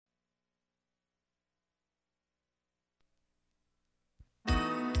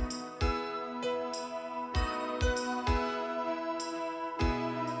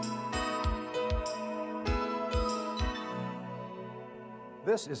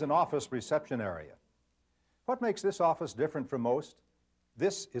This is an office reception area. What makes this office different from most?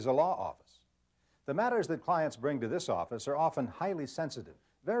 This is a law office. The matters that clients bring to this office are often highly sensitive,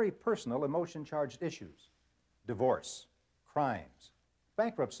 very personal, emotion-charged issues. Divorce, crimes,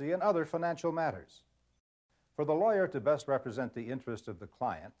 bankruptcy, and other financial matters. For the lawyer to best represent the interest of the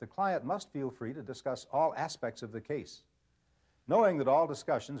client must feel free to discuss all aspects of the case. Knowing that all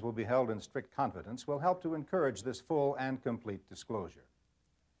discussions will be held in strict confidence will help to encourage this full and complete disclosure.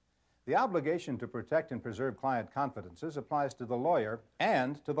 The obligation to protect and preserve client confidences applies to the lawyer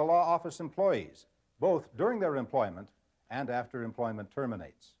and to the law office employees, both during their employment and after employment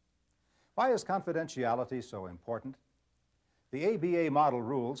terminates. Why is confidentiality so important? The ABA model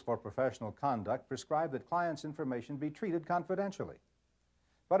rules for professional conduct prescribe that clients' information be treated confidentially.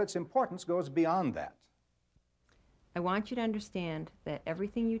 But its importance goes beyond that. I want you to understand that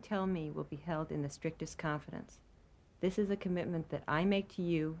everything you tell me will be held in the strictest confidence. This is a commitment that I make to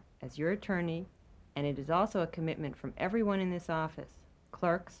you as your attorney, and it is also a commitment from everyone in this office: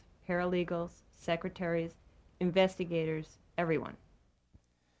 clerks, paralegals, secretaries, investigators, everyone.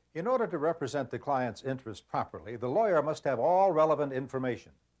 In order to represent the client's interest properly, the lawyer must have all relevant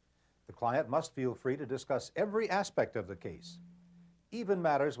information. The client must feel free to discuss every aspect of the case, even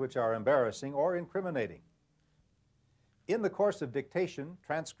matters which are embarrassing or incriminating. In the course of dictation,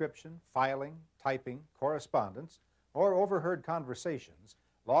 transcription, filing, typing, correspondence, or overheard conversations,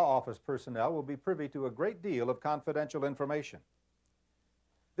 law office personnel will be privy to a great deal of confidential information.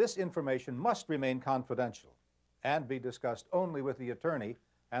 This information must remain confidential and be discussed only with the attorney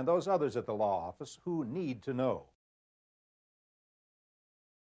and those others at the law office who need to know.